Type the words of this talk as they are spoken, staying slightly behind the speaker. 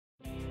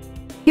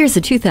Here's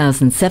a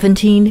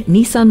 2017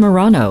 Nissan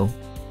Murano.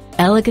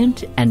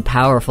 Elegant and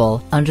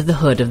powerful, under the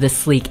hood of this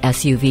sleek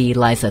SUV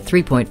lies a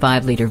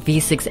 3.5-liter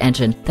V6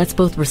 engine that's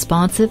both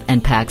responsive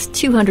and packs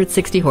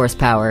 260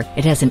 horsepower.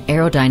 It has an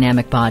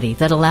aerodynamic body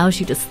that allows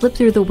you to slip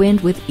through the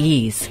wind with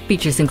ease.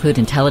 Features include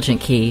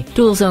intelligent key,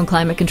 dual-zone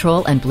climate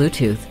control, and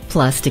Bluetooth.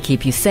 Plus, to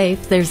keep you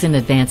safe, there's an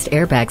advanced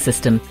airbag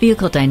system,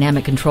 vehicle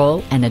dynamic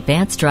control, and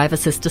advanced drive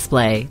assist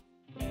display.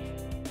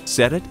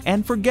 Set it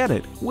and forget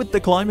it with the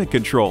climate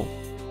control.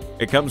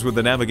 It comes with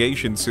a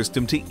navigation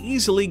system to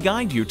easily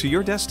guide you to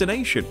your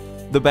destination.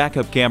 The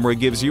backup camera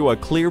gives you a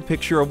clear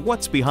picture of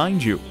what's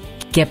behind you.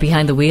 Get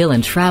behind the wheel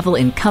and travel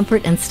in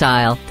comfort and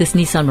style. This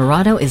Nissan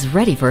Murano is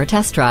ready for a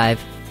test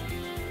drive.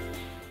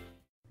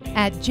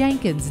 At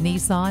Jenkins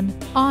Nissan,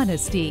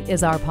 honesty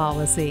is our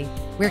policy.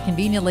 We're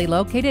conveniently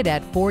located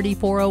at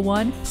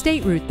 4401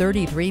 State Route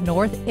 33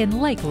 North in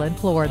Lakeland,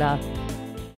 Florida.